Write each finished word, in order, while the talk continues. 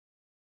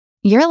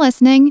You're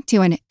listening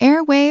to an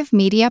Airwave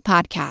Media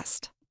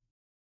Podcast.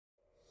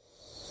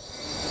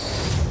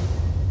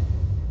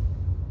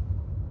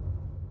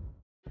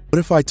 What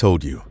if I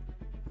told you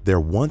there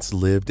once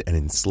lived an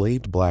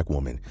enslaved black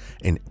woman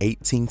in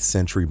 18th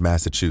century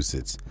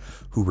Massachusetts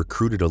who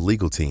recruited a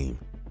legal team,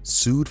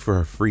 sued for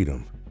her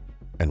freedom,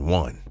 and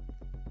won?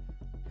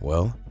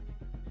 Well,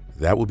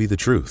 that would be the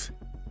truth.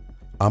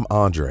 I'm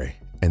Andre,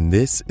 and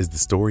this is the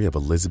story of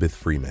Elizabeth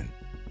Freeman,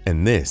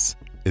 and this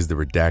is the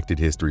Redacted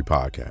History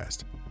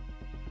Podcast.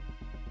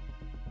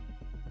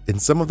 In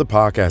some of the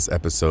podcast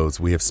episodes,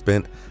 we have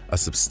spent a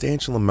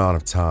substantial amount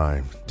of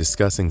time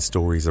discussing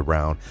stories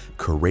around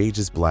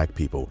courageous black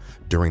people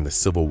during the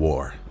Civil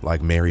War,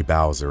 like Mary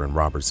Bowser and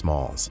Robert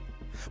Smalls.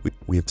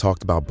 We have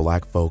talked about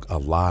black folk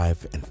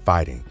alive and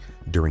fighting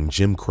during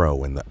Jim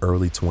Crow in the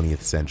early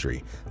 20th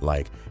century,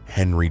 like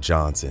Henry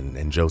Johnson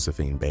and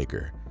Josephine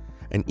Baker,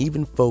 and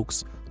even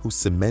folks who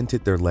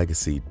cemented their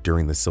legacy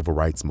during the Civil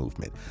Rights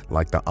Movement,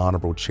 like the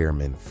Honorable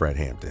Chairman Fred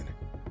Hampton.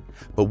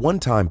 But one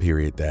time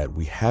period that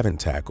we haven't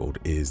tackled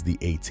is the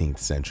 18th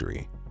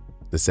century,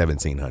 the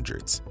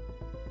 1700s.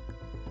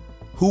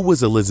 Who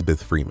was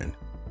Elizabeth Freeman?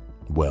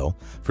 Well,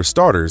 for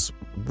starters,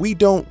 we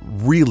don't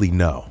really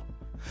know.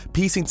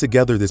 Piecing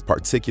together this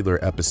particular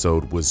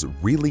episode was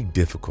really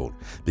difficult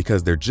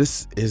because there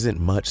just isn't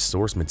much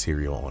source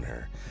material on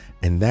her.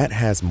 And that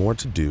has more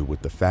to do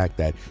with the fact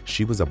that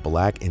she was a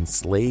black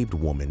enslaved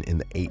woman in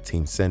the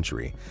 18th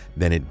century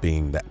than it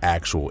being the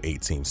actual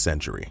 18th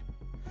century.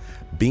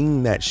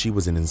 Being that she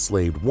was an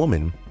enslaved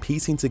woman,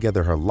 piecing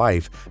together her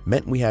life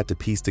meant we had to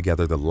piece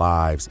together the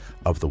lives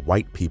of the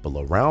white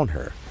people around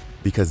her,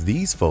 because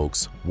these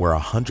folks were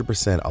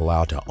 100%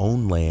 allowed to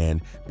own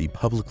land, be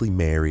publicly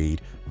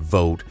married,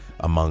 vote,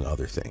 among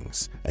other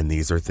things. And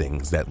these are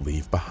things that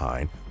leave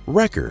behind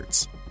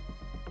records.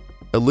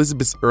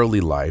 Elizabeth's early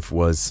life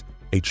was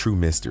a true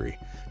mystery.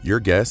 Your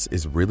guess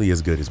is really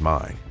as good as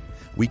mine.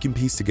 We can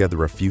piece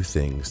together a few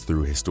things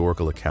through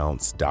historical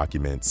accounts,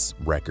 documents,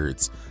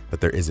 records,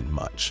 but there isn't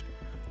much.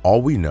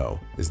 All we know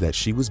is that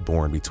she was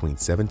born between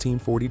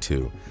 1742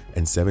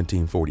 and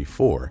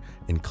 1744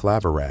 in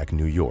Claverack,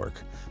 New York,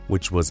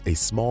 which was a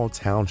small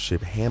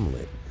township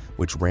hamlet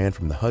which ran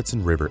from the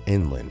Hudson River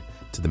inland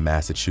to the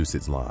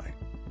Massachusetts line.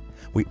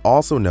 We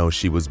also know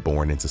she was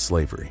born into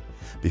slavery.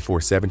 Before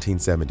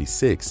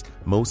 1776,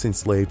 most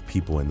enslaved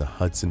people in the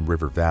Hudson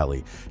River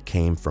Valley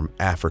came from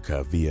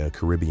Africa via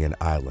Caribbean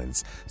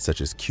islands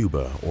such as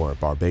Cuba or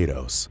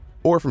Barbados,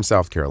 or from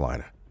South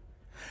Carolina.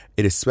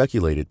 It is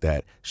speculated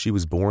that she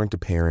was born to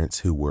parents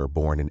who were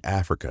born in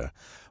Africa,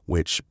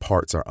 which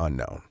parts are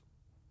unknown.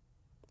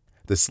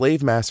 The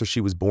slave master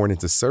she was born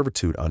into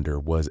servitude under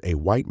was a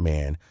white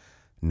man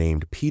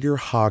named Peter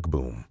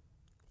Hogboom.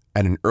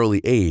 At an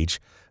early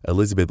age,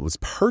 Elizabeth was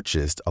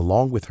purchased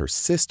along with her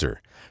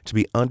sister to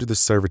be under the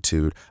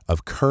servitude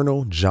of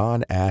Colonel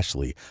John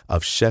Ashley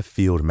of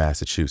Sheffield,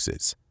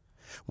 Massachusetts.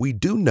 We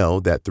do know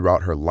that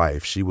throughout her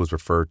life she was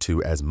referred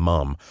to as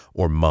Mum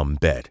or Mum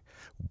Bet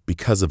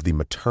because of the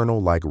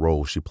maternal-like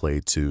role she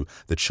played to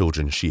the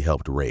children she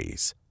helped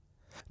raise,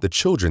 the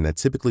children that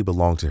typically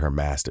belonged to her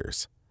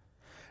masters.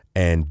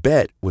 And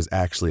Bet was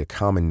actually a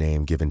common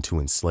name given to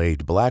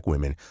enslaved black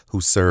women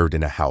who served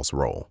in a house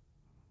role.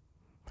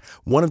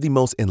 One of the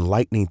most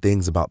enlightening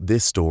things about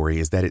this story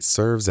is that it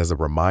serves as a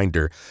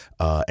reminder,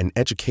 an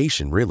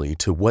education really,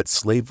 to what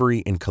slavery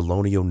in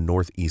colonial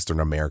northeastern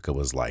America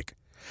was like.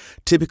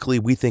 Typically,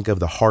 we think of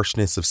the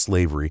harshness of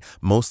slavery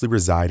mostly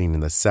residing in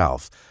the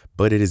South,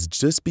 but it is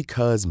just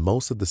because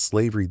most of the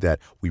slavery that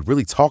we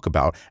really talk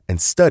about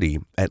and study,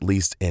 at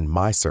least in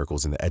my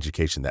circles in the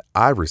education that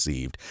I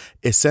received,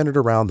 is centered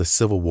around the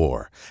Civil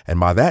War. And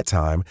by that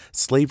time,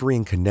 slavery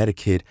in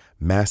Connecticut,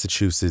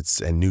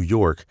 Massachusetts, and New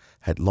York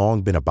had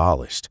long been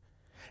abolished.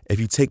 If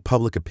you take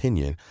public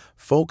opinion,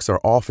 folks are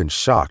often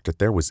shocked that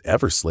there was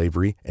ever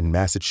slavery in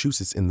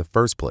Massachusetts in the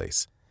first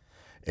place.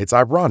 It's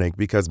ironic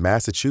because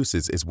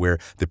Massachusetts is where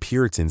the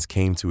Puritans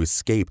came to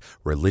escape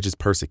religious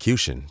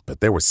persecution, but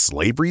there was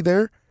slavery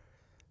there?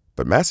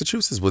 But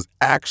Massachusetts was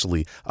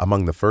actually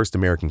among the first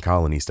American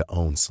colonies to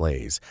own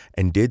slaves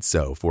and did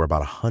so for about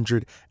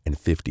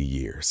 150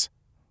 years.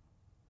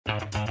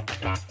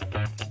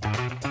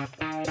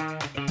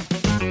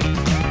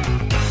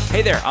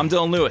 Hey there, I'm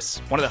Dylan Lewis,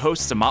 one of the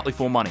hosts of Motley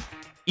Fool Money.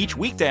 Each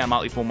weekday on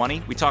Motley Fool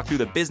Money, we talk through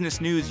the business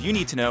news you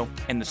need to know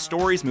and the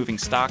stories moving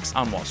stocks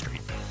on Wall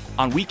Street.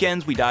 On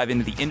weekends, we dive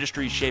into the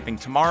industries shaping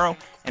tomorrow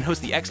and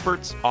host the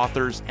experts,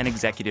 authors, and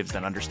executives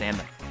that understand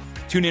them.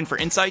 Tune in for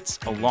insights,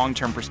 a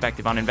long-term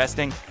perspective on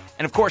investing,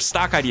 and of course,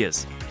 stock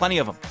ideas. Plenty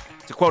of them.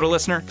 To quote a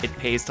listener, it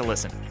pays to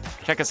listen.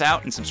 Check us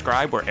out and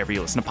subscribe wherever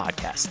you listen to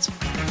podcasts.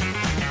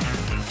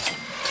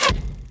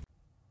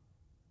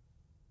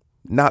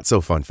 Not so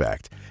fun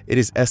fact. It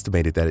is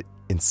estimated that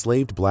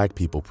enslaved black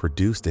people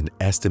produced an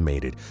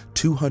estimated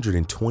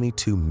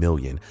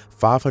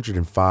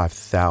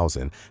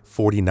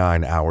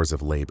 222,505,049 hours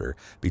of labor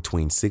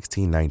between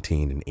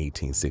 1619 and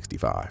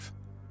 1865.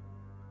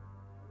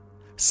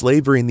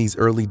 Slavery in these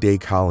early day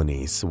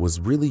colonies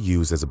was really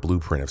used as a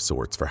blueprint of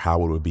sorts for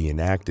how it would be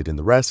enacted in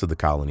the rest of the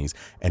colonies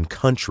and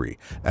country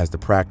as the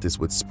practice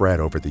would spread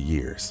over the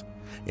years.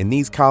 In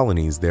these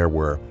colonies, there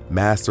were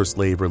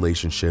master-slave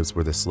relationships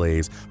where the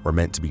slaves were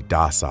meant to be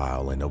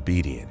docile and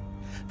obedient.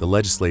 The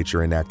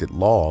legislature enacted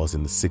laws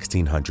in the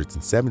 1600s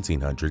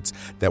and 1700s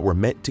that were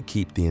meant to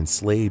keep the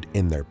enslaved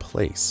in their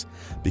place,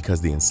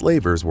 because the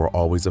enslavers were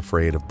always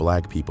afraid of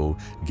Black people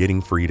getting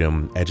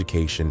freedom,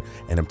 education,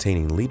 and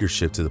obtaining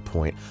leadership to the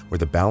point where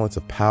the balance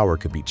of power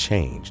could be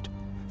changed.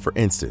 For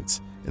instance,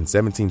 in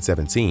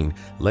 1717,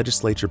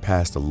 legislature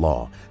passed a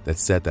law that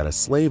said that a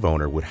slave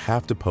owner would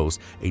have to post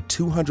a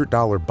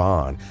 $200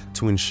 bond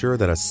to ensure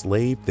that a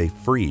slave they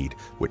freed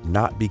would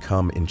not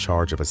become in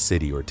charge of a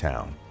city or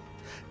town.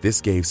 This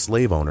gave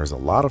slave owners a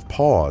lot of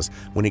pause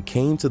when it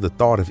came to the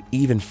thought of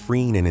even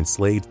freeing an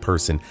enslaved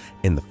person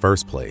in the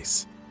first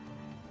place.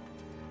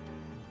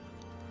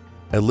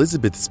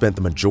 Elizabeth spent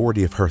the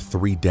majority of her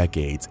 3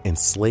 decades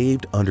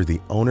enslaved under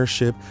the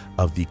ownership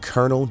of the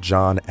Colonel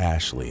John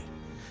Ashley.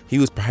 He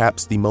was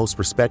perhaps the most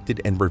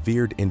respected and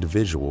revered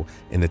individual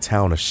in the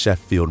town of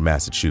Sheffield,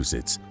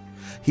 Massachusetts.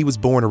 He was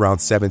born around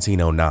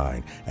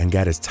 1709 and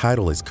got his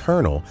title as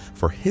colonel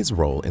for his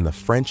role in the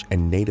French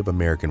and Native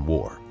American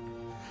War.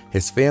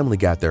 His family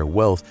got their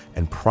wealth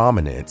and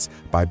prominence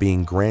by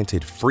being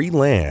granted free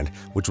land,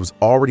 which was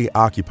already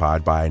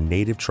occupied by a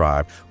native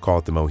tribe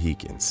called the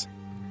Mohicans.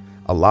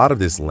 A lot of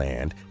this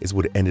land is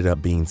what ended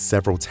up being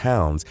several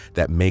towns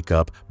that make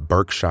up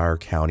Berkshire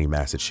County,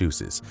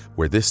 Massachusetts,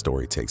 where this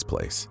story takes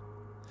place.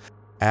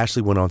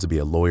 Ashley went on to be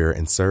a lawyer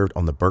and served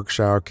on the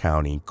Berkshire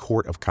County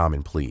Court of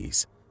Common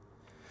Pleas.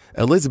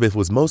 Elizabeth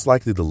was most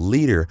likely the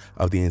leader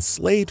of the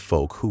enslaved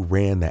folk who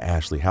ran the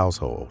Ashley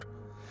household.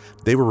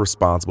 They were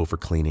responsible for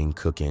cleaning,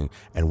 cooking,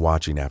 and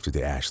watching after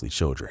the Ashley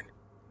children.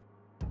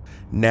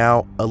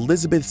 Now,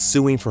 Elizabeth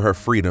suing for her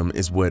freedom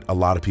is what a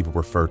lot of people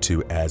refer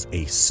to as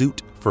a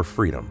suit for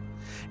freedom.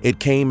 It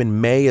came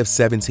in May of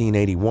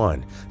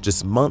 1781,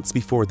 just months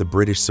before the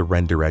British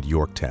surrender at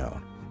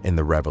Yorktown in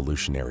the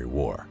Revolutionary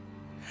War.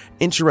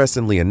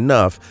 Interestingly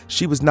enough,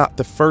 she was not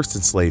the first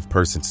enslaved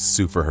person to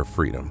sue for her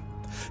freedom.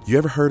 You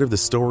ever heard of the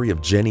story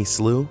of Jenny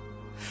Slew?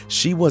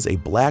 She was a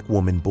Black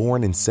woman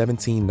born in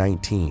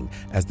 1719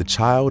 as the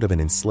child of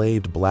an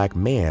enslaved Black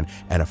man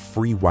and a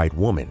free white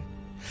woman.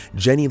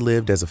 Jenny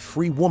lived as a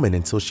free woman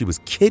until she was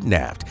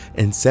kidnapped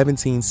in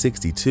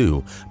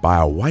 1762 by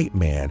a white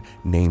man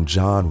named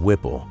John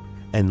Whipple,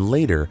 and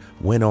later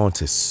went on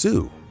to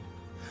sue.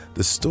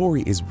 The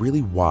story is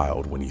really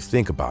wild when you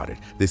think about it.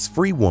 This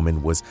free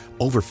woman was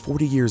over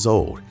 40 years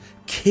old,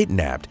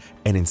 kidnapped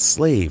and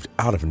enslaved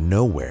out of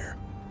nowhere.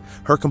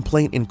 Her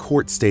complaint in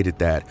court stated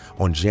that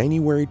on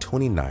January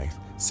 29,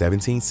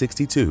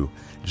 1762,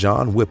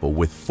 John Whipple,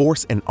 with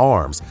force and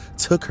arms,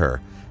 took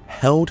her,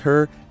 held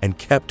her, and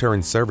kept her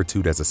in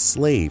servitude as a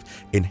slave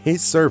in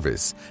his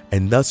service,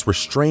 and thus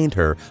restrained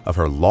her of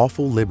her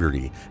lawful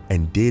liberty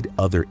and did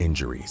other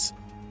injuries.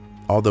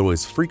 Although it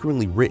is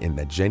frequently written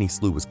that Jenny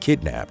Slew was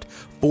kidnapped,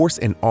 force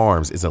and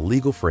arms is a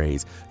legal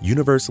phrase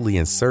universally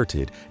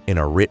inserted in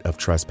a writ of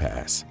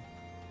trespass.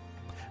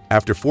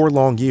 After 4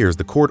 long years,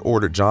 the court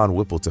ordered John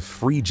Whipple to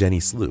free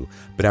Jenny Slew,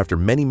 but after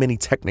many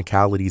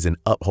technicalities and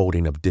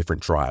upholding of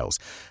different trials.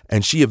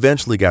 And she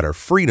eventually got her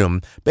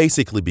freedom,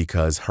 basically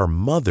because her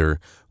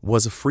mother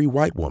was a free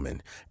white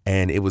woman.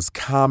 And it was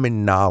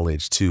common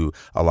knowledge to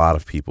a lot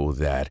of people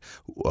that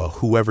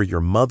whoever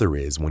your mother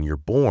is when you're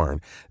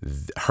born,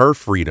 her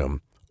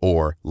freedom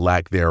or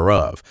lack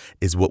thereof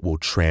is what will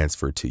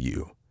transfer to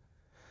you.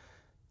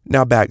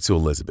 Now back to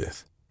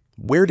Elizabeth.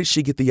 Where did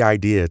she get the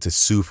idea to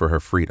sue for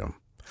her freedom?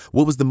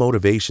 What was the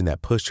motivation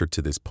that pushed her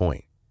to this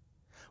point?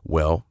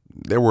 Well,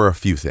 there were a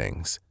few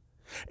things.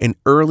 In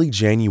early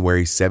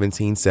January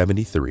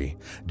 1773,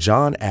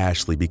 John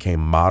Ashley became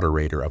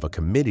moderator of a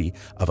committee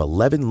of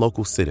 11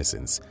 local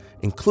citizens,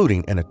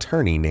 including an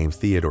attorney named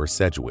Theodore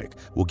Sedgwick.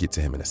 We'll get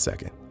to him in a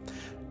second.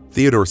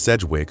 Theodore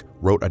Sedgwick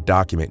wrote a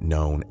document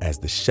known as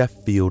the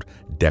Sheffield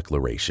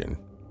Declaration.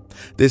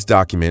 This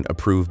document,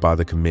 approved by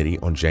the committee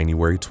on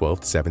January 12,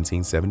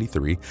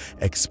 1773,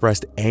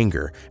 expressed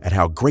anger at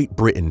how Great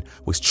Britain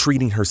was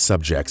treating her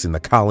subjects in the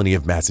colony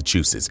of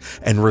Massachusetts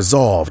and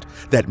resolved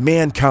that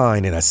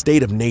mankind in a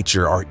state of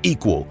nature are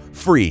equal,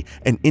 free,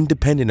 and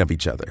independent of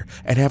each other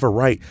and have a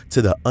right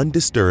to the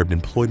undisturbed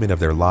employment of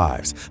their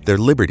lives, their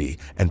liberty,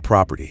 and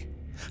property.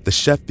 The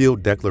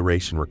Sheffield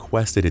Declaration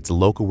requested its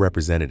local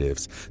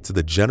representatives to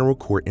the General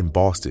Court in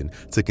Boston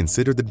to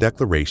consider the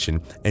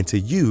declaration and to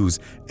use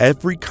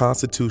every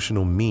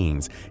constitutional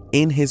means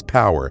in his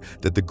power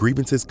that the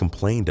grievances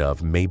complained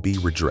of may be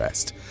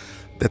redressed.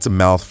 That's a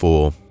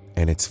mouthful,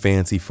 and it's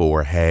fancy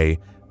for, hey,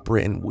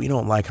 Britain, we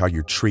don't like how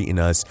you're treating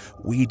us.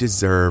 We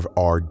deserve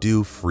our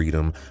due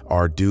freedom,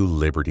 our due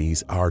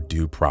liberties, our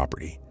due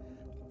property.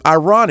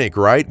 Ironic,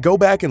 right? Go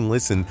back and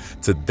listen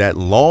to that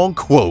long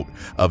quote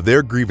of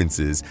their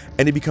grievances,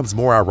 and it becomes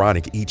more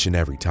ironic each and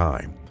every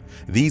time.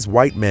 These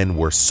white men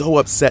were so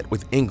upset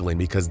with England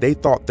because they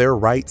thought their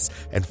rights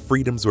and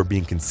freedoms were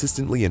being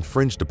consistently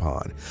infringed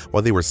upon,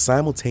 while they were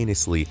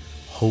simultaneously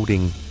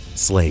holding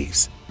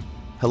slaves.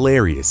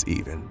 Hilarious,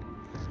 even.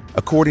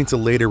 According to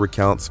later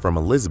recounts from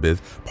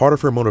Elizabeth, part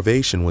of her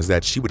motivation was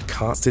that she would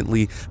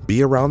constantly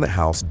be around the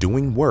house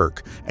doing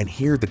work and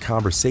hear the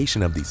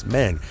conversation of these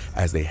men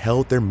as they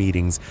held their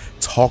meetings,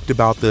 talked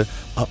about the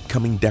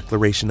upcoming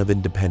Declaration of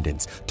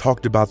Independence,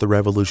 talked about the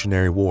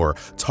Revolutionary War,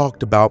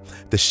 talked about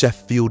the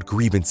Sheffield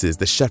grievances,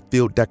 the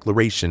Sheffield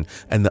Declaration,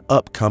 and the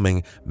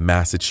upcoming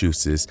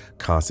Massachusetts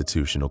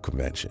Constitutional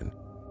Convention.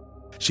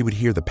 She would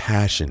hear the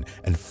passion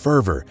and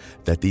fervor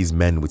that these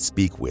men would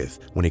speak with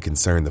when it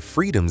concerned the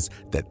freedoms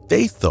that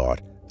they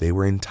thought they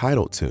were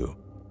entitled to.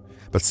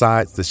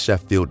 Besides the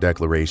Sheffield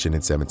Declaration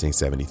in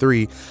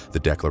 1773, the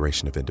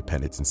Declaration of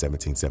Independence in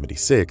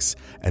 1776,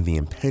 and the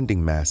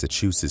impending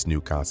Massachusetts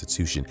new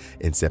Constitution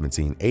in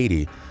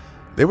 1780,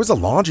 there was a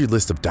laundry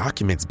list of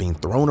documents being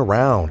thrown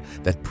around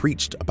that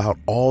preached about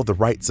all the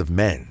rights of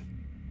men.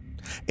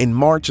 In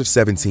March of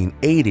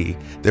 1780,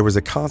 there was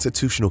a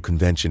constitutional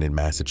convention in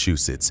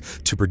Massachusetts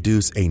to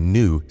produce a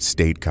new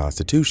state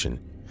constitution.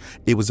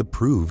 It was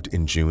approved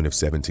in June of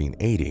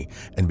 1780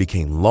 and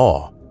became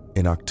law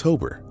in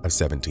October of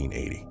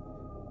 1780.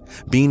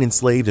 Being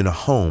enslaved in a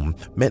home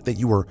meant that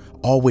you were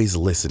always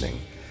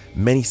listening.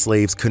 Many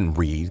slaves couldn't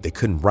read, they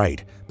couldn't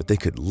write, but they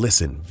could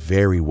listen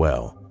very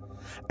well.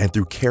 And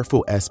through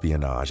careful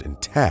espionage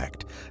and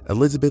tact,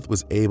 Elizabeth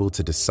was able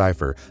to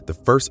decipher the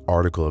first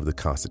article of the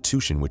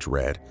Constitution, which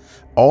read,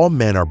 "All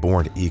men are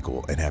born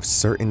equal and have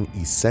certain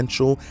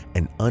essential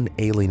and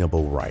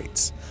unalienable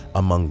rights,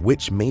 among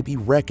which may be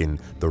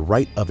reckoned the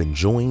right of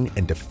enjoying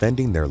and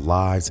defending their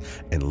lives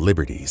and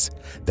liberties,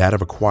 that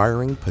of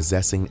acquiring,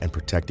 possessing, and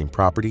protecting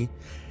property,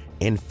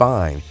 in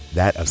fine,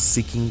 that of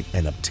seeking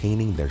and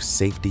obtaining their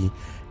safety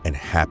and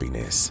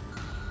happiness."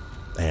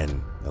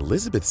 And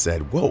Elizabeth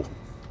said, whoa,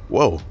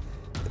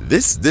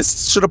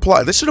 this should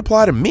apply. This should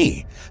apply to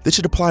me. This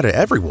should apply to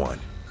everyone.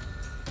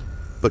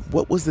 But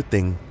what was the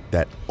thing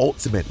that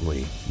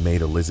ultimately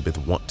made Elizabeth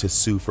want to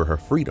sue for her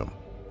freedom?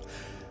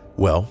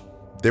 Well,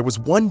 there was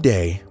one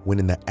day when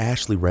in the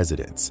Ashley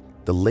residence,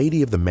 the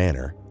lady of the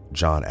manor,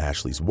 John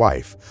Ashley's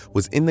wife,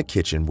 was in the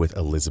kitchen with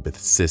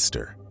Elizabeth's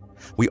sister.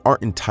 We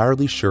aren't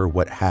entirely sure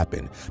what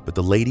happened, but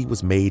the lady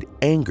was made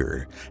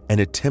angered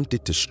and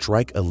attempted to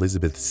strike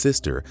Elizabeth's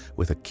sister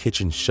with a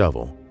kitchen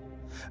shovel.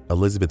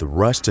 Elizabeth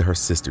rushed to her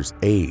sister's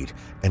aid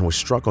and was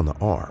struck on the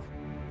arm.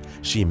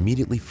 She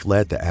immediately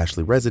fled the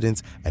Ashley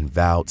residence and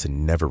vowed to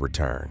never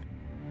return.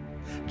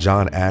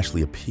 John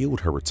Ashley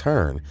appealed her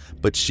return,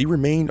 but she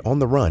remained on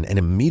the run and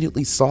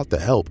immediately sought the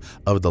help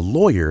of the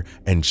lawyer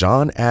and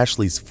John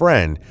Ashley's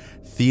friend,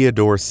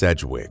 Theodore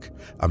Sedgwick,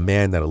 a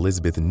man that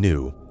Elizabeth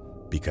knew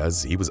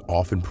because he was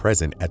often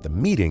present at the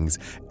meetings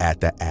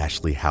at the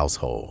Ashley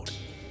household.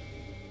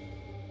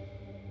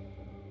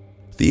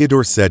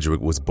 Theodore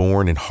Sedgwick was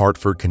born in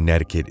Hartford,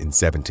 Connecticut in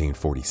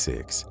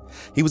 1746.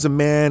 He was a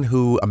man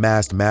who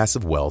amassed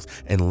massive wealth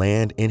and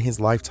land in his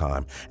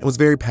lifetime and was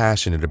very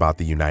passionate about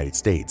the United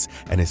States,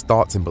 and his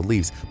thoughts and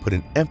beliefs put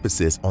an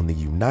emphasis on the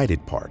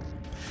united part.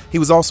 He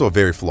was also a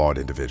very flawed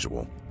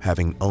individual,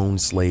 having owned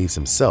slaves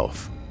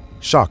himself.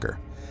 Shocker.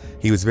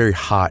 He was very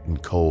hot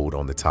and cold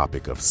on the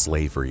topic of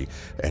slavery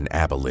and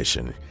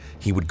abolition.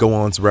 He would go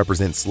on to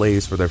represent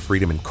slaves for their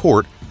freedom in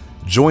court,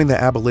 join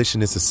the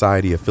Abolitionist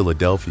Society of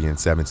Philadelphia in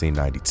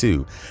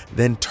 1792,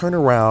 then turn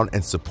around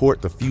and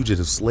support the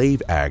Fugitive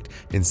Slave Act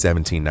in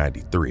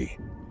 1793.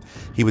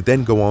 He would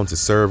then go on to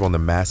serve on the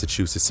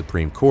Massachusetts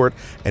Supreme Court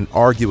and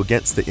argue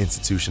against the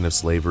institution of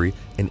slavery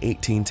in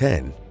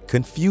 1810.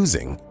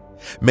 Confusing.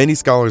 Many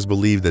scholars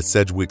believe that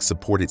Sedgwick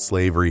supported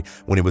slavery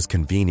when it was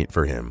convenient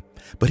for him,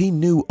 but he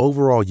knew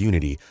overall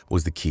unity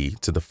was the key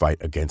to the fight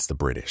against the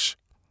British.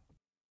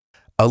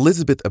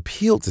 Elizabeth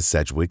appealed to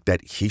Sedgwick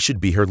that he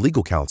should be her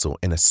legal counsel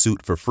in a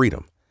suit for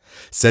freedom.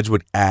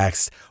 Sedgwick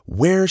asked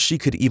where she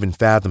could even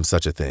fathom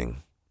such a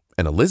thing,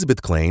 and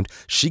Elizabeth claimed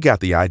she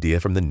got the idea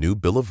from the new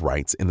Bill of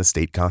Rights in the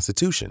state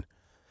constitution.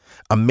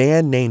 A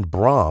man named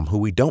Brom, who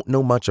we don't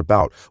know much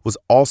about, was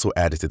also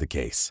added to the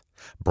case.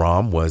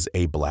 Brom was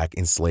a black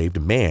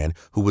enslaved man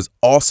who was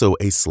also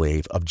a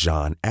slave of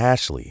John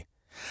Ashley.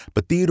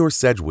 But Theodore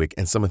Sedgwick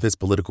and some of his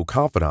political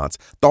confidants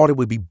thought it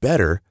would be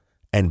better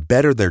and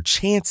better their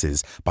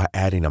chances by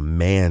adding a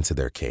man to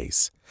their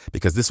case,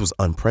 because this was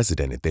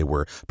unprecedented. They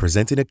were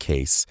presenting a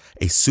case,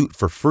 a suit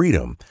for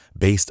freedom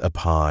based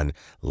upon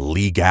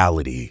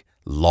legality,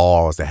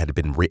 laws that had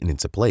been written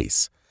into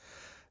place.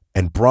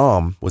 And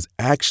Brom was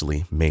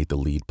actually made the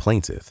lead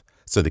plaintiff.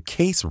 So the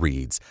case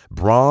reads,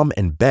 Brom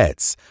and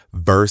Betts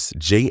versus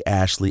J.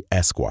 Ashley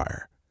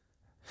Esquire.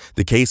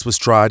 The case was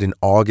tried in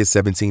August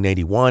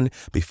 1781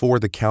 before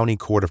the County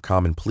Court of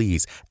Common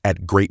Pleas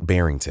at Great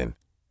Barrington.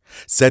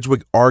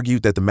 Sedgwick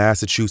argued that the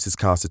Massachusetts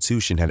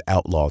Constitution had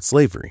outlawed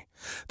slavery.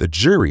 The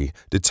jury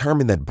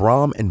determined that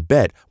Brom and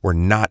Bett were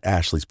not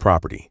Ashley's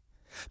property.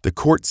 The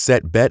court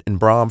set Bett and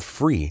Brom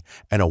free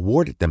and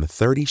awarded them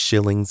 30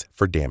 shillings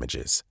for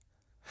damages.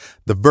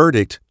 The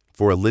verdict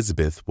for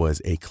Elizabeth was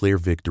a clear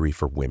victory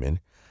for women,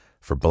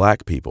 for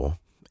Black people,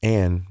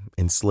 and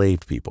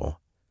enslaved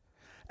people.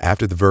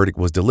 After the verdict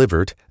was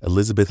delivered,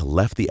 Elizabeth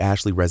left the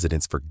Ashley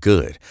residence for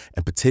good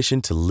and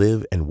petitioned to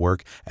live and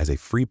work as a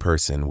free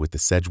person with the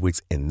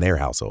Sedgwicks in their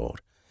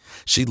household.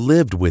 She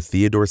lived with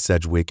Theodore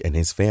Sedgwick and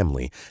his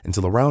family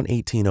until around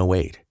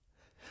 1808.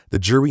 The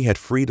jury had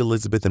freed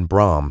Elizabeth and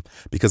Brom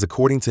because,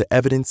 according to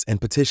evidence and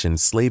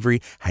petitions,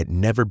 slavery had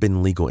never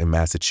been legal in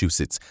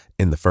Massachusetts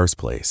in the first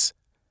place.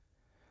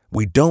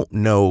 We don't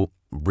know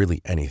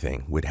really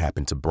anything would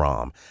happen to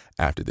Brom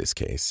after this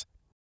case.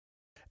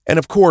 And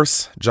of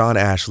course, John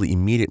Ashley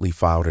immediately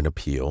filed an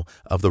appeal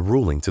of the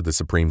ruling to the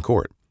Supreme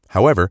Court.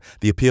 However,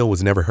 the appeal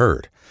was never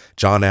heard.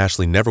 John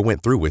Ashley never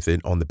went through with it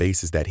on the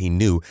basis that he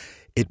knew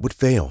it would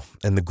fail,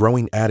 and the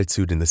growing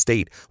attitude in the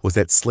state was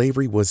that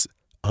slavery was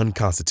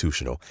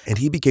unconstitutional, and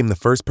he became the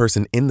first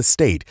person in the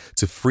state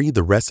to free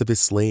the rest of his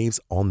slaves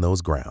on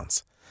those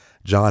grounds.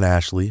 John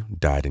Ashley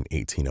died in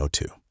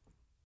 1802.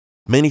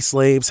 Many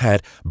slaves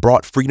had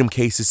brought freedom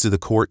cases to the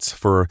courts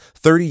for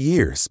 30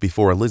 years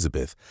before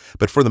Elizabeth,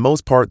 but for the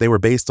most part, they were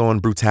based on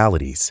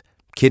brutalities,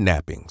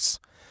 kidnappings.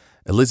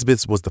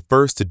 Elizabeth was the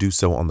first to do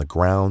so on the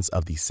grounds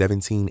of the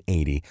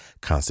 1780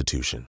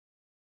 Constitution.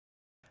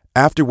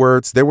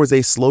 Afterwards, there was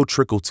a slow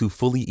trickle to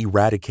fully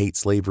eradicate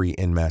slavery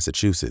in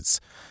Massachusetts.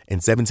 In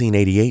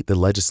 1788, the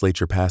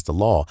legislature passed a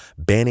law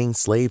banning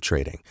slave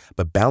trading,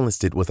 but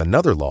balanced it with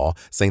another law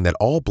saying that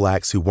all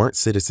Blacks who weren't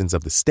citizens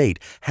of the state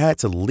had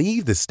to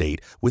leave the state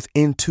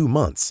within 2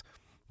 months.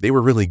 They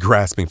were really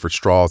grasping for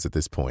straws at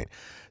this point.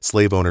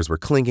 Slave owners were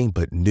clinging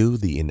but knew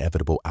the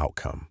inevitable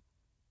outcome.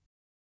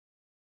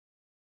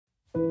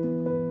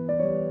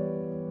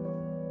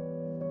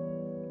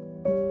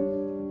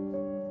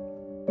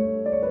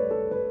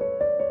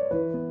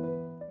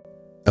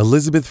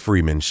 Elizabeth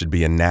Freeman should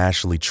be a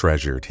nationally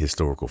treasured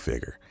historical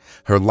figure.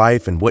 Her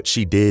life and what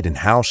she did and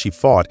how she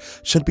fought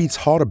should be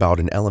taught about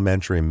in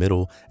elementary and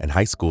middle and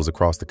high schools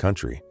across the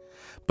country.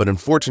 But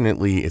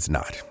unfortunately, it's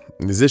not.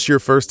 Is this your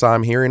first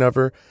time hearing of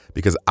her?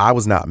 Because I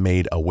was not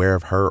made aware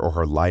of her or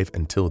her life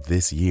until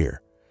this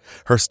year.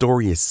 Her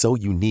story is so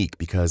unique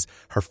because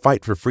her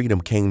fight for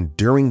freedom came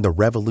during the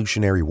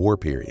Revolutionary War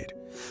period.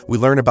 We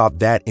learn about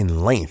that in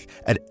length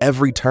at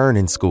every turn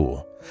in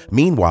school.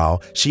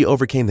 Meanwhile, she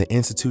overcame the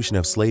institution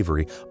of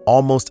slavery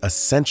almost a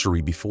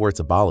century before its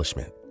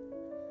abolishment.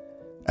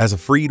 As a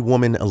freed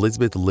woman,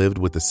 Elizabeth lived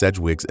with the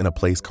Sedgwicks in a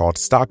place called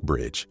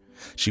Stockbridge.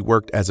 She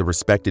worked as a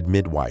respected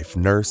midwife,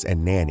 nurse,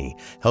 and nanny,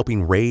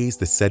 helping raise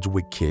the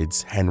Sedgwick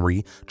kids,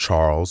 Henry,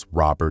 Charles,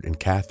 Robert, and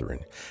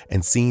Catherine,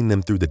 and seeing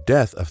them through the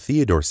death of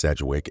Theodore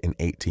Sedgwick in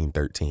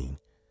 1813.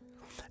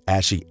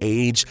 As she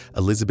aged,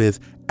 Elizabeth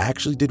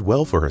actually did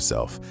well for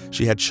herself.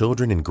 She had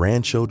children and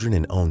grandchildren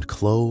and owned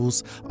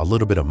clothes, a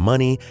little bit of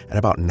money, and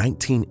about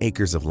 19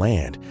 acres of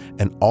land,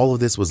 and all of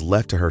this was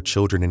left to her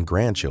children and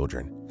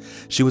grandchildren.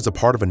 She was a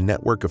part of a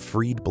network of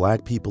freed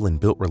Black people and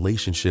built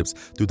relationships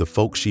through the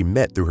folks she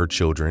met through her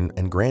children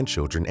and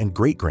grandchildren and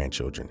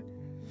great-grandchildren.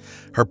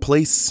 Her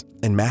place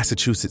in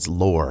Massachusetts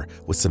lore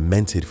was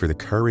cemented for the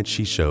courage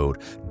she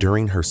showed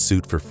during her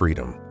suit for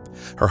freedom.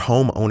 Her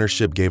home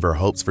ownership gave her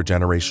hopes for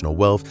generational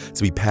wealth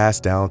to be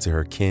passed down to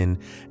her kin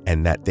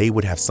and that they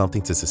would have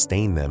something to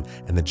sustain them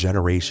and the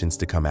generations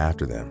to come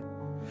after them.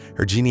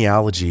 Her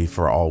genealogy,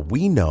 for all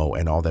we know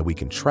and all that we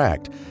can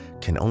track,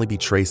 can only be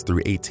traced through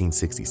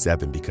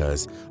 1867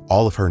 because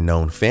all of her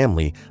known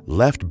family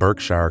left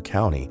Berkshire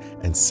County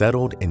and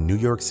settled in New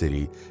York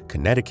City,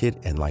 Connecticut,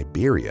 and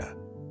Liberia.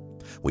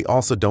 We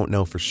also don't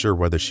know for sure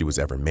whether she was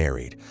ever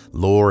married.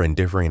 Lore and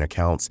differing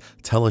accounts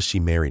tell us she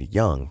married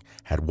young,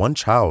 had one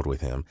child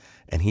with him,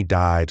 and he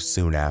died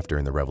soon after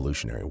in the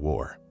Revolutionary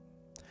War.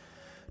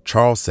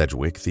 Charles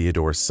Sedgwick,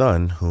 Theodore's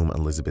son, whom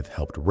Elizabeth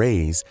helped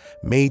raise,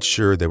 made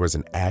sure there was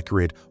an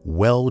accurate,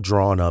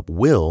 well-drawn-up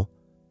will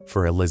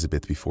for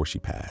Elizabeth before she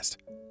passed.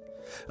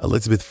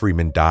 Elizabeth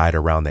Freeman died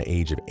around the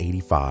age of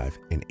 85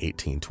 in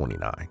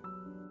 1829.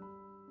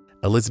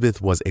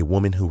 Elizabeth was a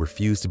woman who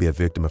refused to be a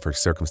victim of her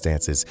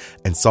circumstances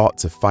and sought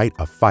to fight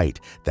a fight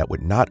that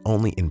would not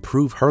only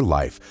improve her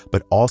life,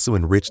 but also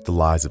enrich the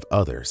lives of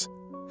others.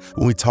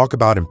 When we talk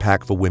about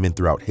impactful women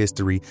throughout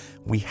history,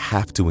 we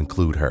have to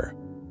include her.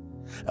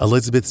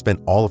 Elizabeth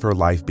spent all of her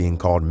life being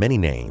called many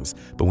names,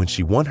 but when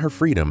she won her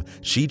freedom,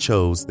 she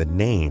chose the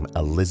name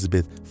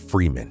Elizabeth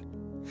Freeman.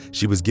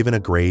 She was given a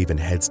grave and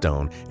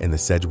headstone in the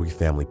Sedgwick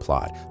family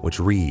plot, which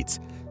reads,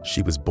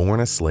 "She was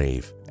born a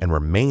slave and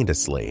remained a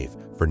slave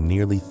for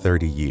nearly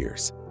 30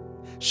 years.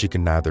 She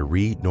could neither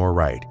read nor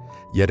write,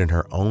 yet in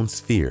her own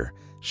sphere,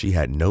 she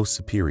had no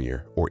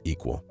superior or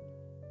equal."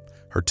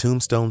 Her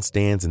tombstone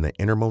stands in the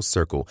innermost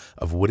circle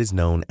of what is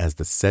known as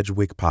the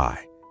Sedgwick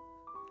Pie.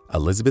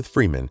 Elizabeth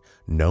Freeman,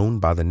 known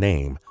by the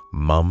name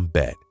Mum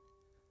Bet.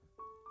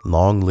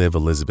 Long live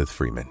Elizabeth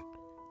Freeman.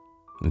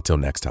 Until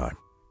next time.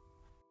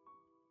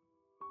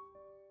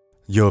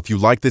 Yo, if you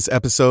like this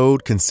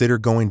episode, consider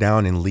going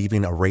down and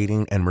leaving a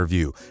rating and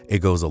review. It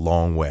goes a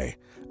long way.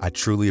 I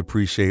truly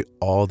appreciate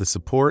all the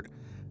support,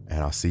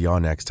 and I'll see y'all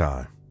next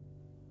time.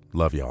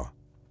 Love y'all.